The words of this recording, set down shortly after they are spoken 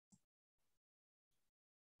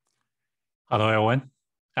Hello, everyone.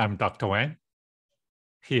 I'm Dr. Wang.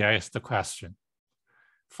 Here is the question.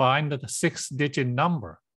 Find the six-digit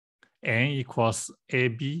number n equals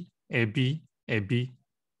AB, AB, AB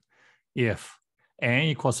if n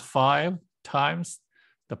equals 5 times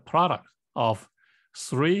the product of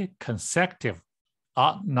 3 consecutive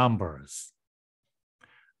odd numbers.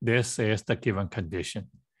 This is the given condition.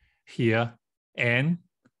 Here, n,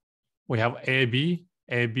 we have AB,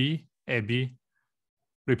 AB, AB,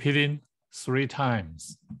 repeating 3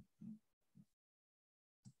 times.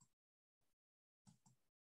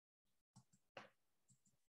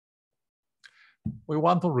 We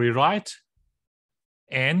want to rewrite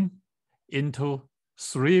n into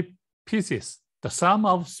 3 pieces, the sum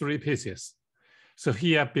of 3 pieces. So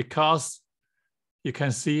here, because you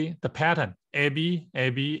can see the pattern, AB,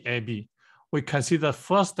 AB, AB, we consider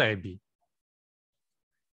first AB.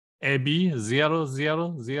 AB 0,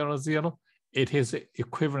 0, 0, 0, it is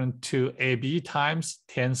equivalent to AB times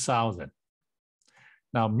 10,000.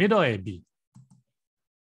 Now middle AB,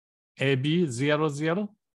 AB 0, 0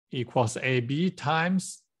 equals AB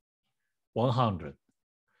times 100.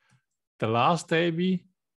 The last AB,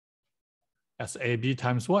 that's AB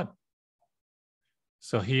times 1.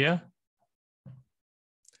 So here,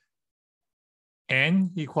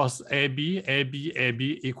 n equals AB, AB,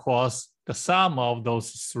 AB equals the sum of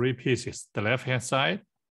those 3 pieces. The left-hand side,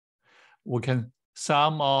 we can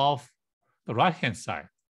sum of the right-hand side.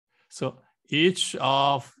 So each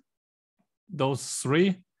of those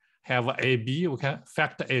 3 have AB. We can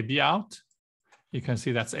factor AB out. You can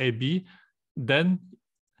see that's AB. Then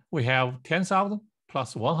we have 10,000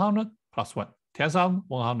 plus 100 plus 1. 10,000,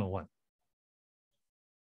 101.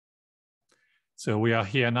 So we are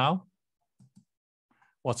here now.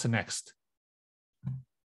 What's next?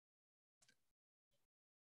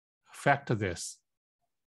 Factor this.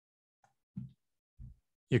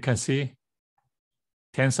 You can see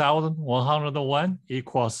 10,101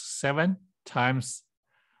 equals 7 times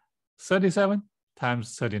 37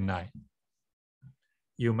 times 39.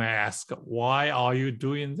 You may ask, why are you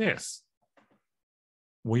doing this?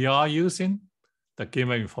 We are using the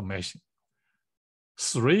given information.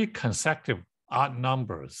 3 consecutive odd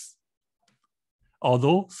numbers.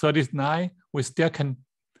 Although 39, we still can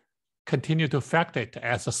continue to factor it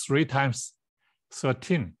as a 3 times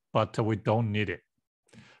 13, but we don't need it.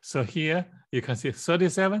 So here you can see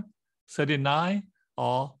 37, 39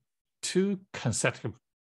 are 2 consecutive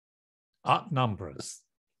odd numbers.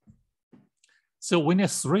 So we need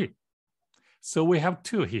 3. So we have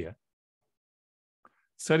 2 here.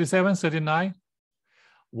 37, 39.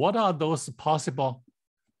 What are those possible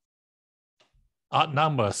odd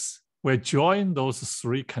numbers? We join those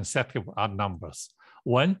 3 consecutive odd numbers.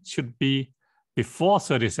 One should be before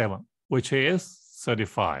 37, which is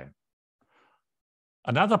 35.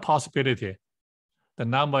 Another possibility, the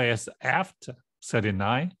number is after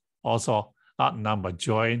 39, also odd number,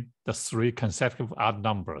 join the 3 consecutive odd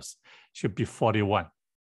numbers, should be 41.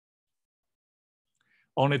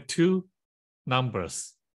 Only 2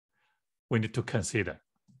 numbers we need to consider.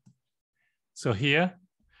 So here,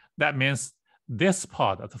 that means this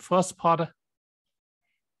part, the first part,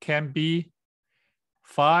 can be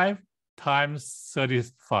 5 times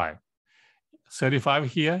 35. 35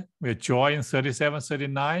 here, we join 37,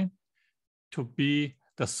 39 to be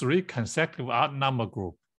the 3 consecutive odd number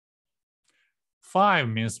group. 5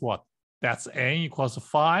 means what? That's n equals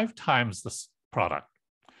 5 times the product.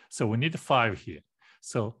 So we need 5 here.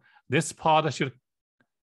 So this part should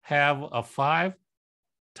have a 5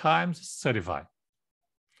 times 35.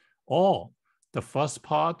 Or the first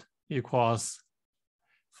part equals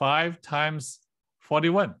 5 times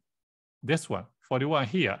 41. This one, 41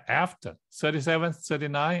 here, after 37,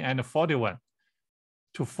 39, and 41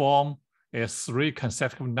 to form a 3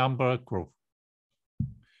 consecutive number group.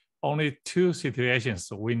 Only 2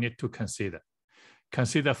 situations we need to consider.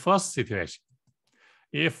 Consider first situation.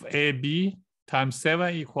 If AB times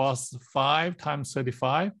 7 equals 5 times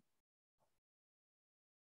 35,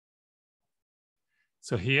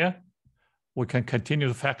 so here we can continue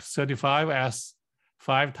to factor 35 as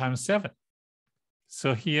 5 times 7.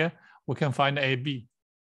 So here we can find AB.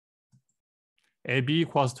 AB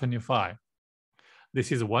equals 25.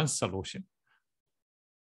 This is one solution.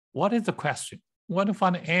 What is the question? We want to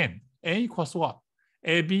find n. N equals what?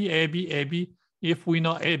 AB, AB, AB. If we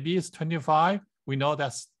know AB is 25, we know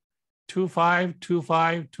that's 25,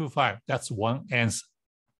 25, 25. That's one answer.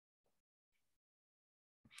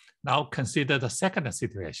 Now consider the second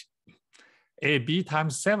situation. AB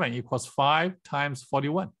times 7 equals 5 times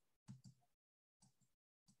 41.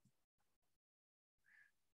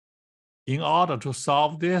 In order to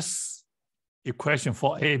solve this equation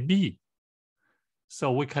for AB,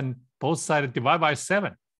 So we can both sides divide by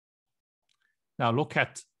 7. Now look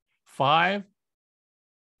at 5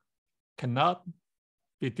 cannot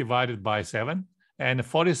be divided by 7. And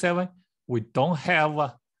 47, we don't have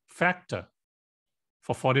a factor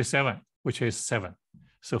for 47, which is 7.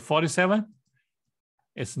 So 47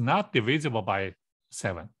 is not divisible by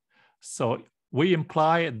 7. So we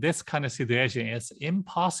imply this kind of situation is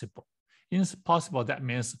impossible. Impossible, that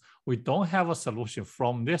means we don't have a solution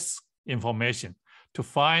from this information to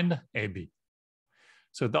find AB.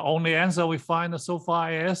 So the only answer we find so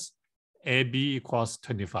far is AB equals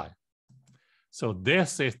 25. So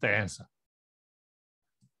this is the answer.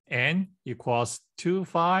 N equals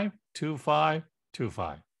 25, 25,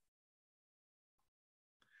 25.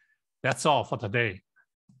 That's all for today.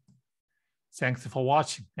 Thanks for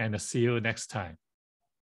watching and see you next time.